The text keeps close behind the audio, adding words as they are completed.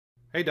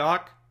Hey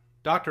Doc,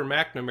 Dr.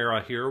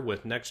 McNamara here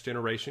with Next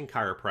Generation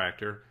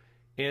Chiropractor,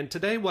 and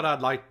today what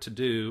I'd like to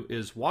do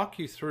is walk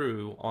you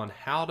through on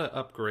how to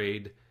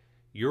upgrade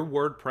your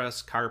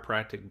WordPress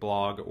chiropractic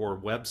blog or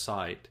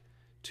website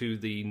to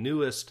the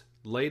newest,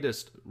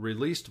 latest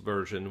released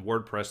version,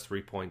 WordPress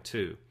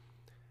 3.2.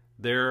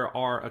 There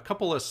are a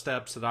couple of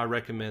steps that I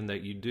recommend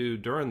that you do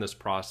during this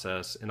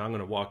process, and I'm going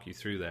to walk you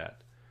through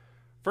that.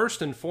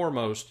 First and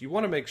foremost, you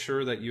want to make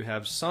sure that you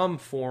have some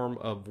form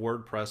of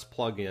WordPress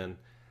plugin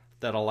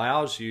that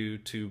allows you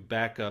to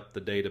back up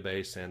the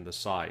database and the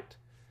site.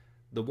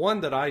 The one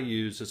that I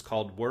use is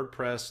called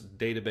WordPress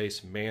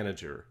Database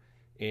Manager,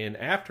 and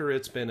after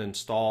it's been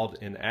installed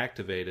and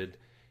activated,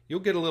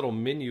 you'll get a little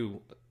menu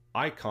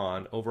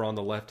icon over on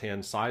the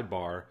left-hand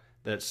sidebar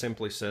that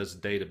simply says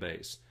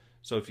Database.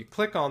 So if you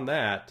click on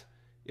that,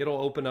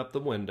 it'll open up the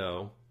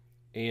window,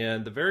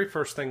 and the very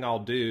first thing I'll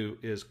do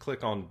is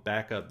click on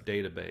Backup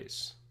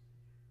Database.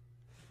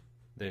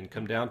 Then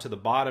come down to the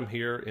bottom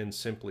here and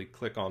simply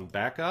click on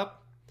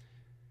Backup.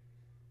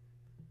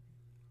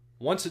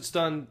 Once it's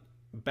done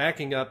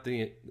backing up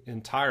the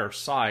entire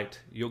site,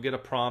 you'll get a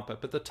prompt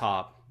up at the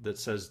top that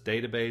says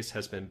Database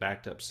has been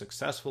backed up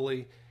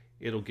successfully.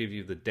 It'll give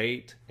you the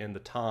date and the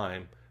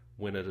time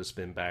when it has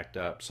been backed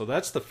up. So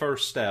that's the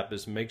first step,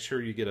 is make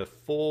sure you get a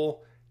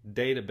full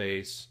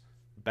database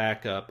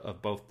backup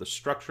of both the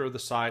structure of the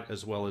site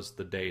as well as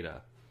the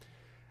data.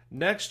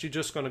 Next, you're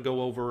just going to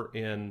go over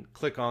and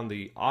click on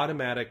the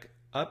automatic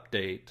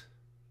update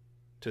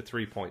to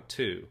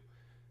 3.2.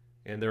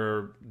 And there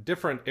are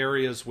different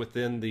areas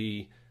within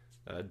the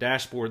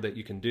dashboard that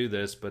you can do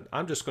this, but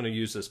I'm just going to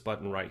use this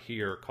button right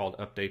here called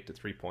Update to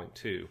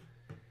 3.2.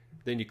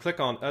 Then you click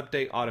on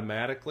Update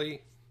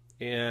Automatically,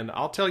 and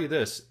I'll tell you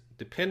this,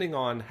 depending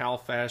on how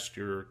fast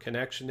your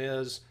connection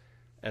is,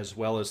 as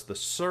well as the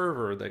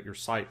server that your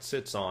site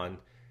sits on,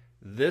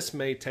 this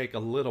may take a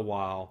little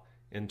while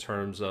in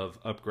terms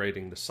of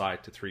upgrading the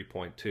site to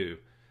 3.2.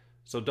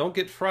 So don't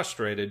get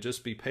frustrated,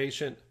 just be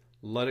patient,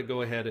 let it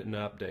go ahead and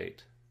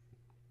update.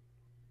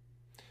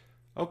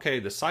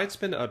 Okay, the site's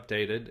been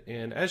updated,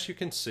 and as you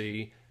can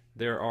see,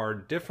 there are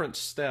different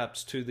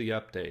steps to the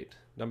update.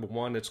 Number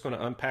one, it's going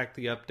to unpack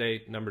the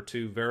update. Number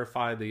two,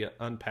 verify the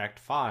unpacked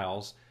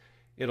files.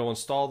 It'll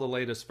install the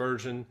latest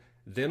version,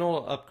 then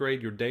it'll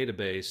upgrade your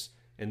database,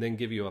 and then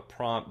give you a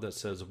prompt that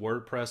says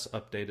WordPress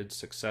updated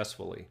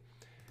successfully.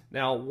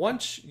 Now,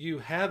 once you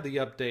have the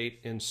update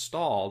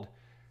installed,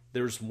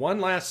 there's one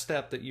last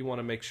step that you want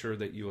to make sure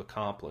that you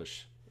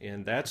accomplish,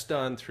 and that's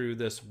done through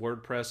this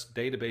WordPress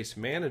Database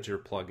Manager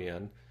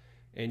plugin,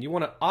 and you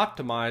want to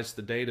optimize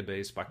the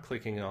database by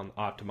clicking on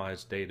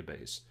Optimize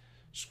Database.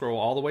 Scroll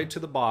all the way to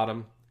the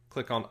bottom,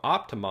 click on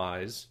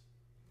Optimize,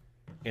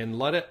 and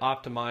let it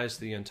optimize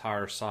the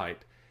entire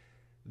site.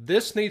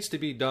 This needs to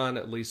be done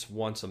at least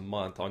once a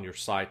month on your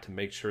site to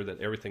make sure that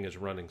everything is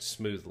running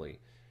smoothly.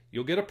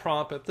 You'll get a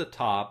prompt at the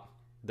top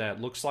that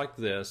looks like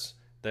this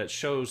that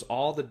shows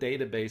all the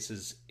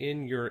databases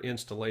in your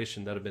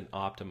installation that have been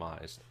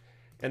optimized.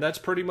 And that's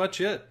pretty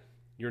much it.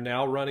 You're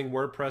now running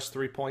WordPress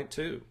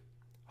 3.2.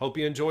 Hope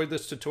you enjoyed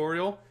this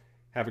tutorial.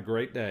 Have a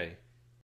great day.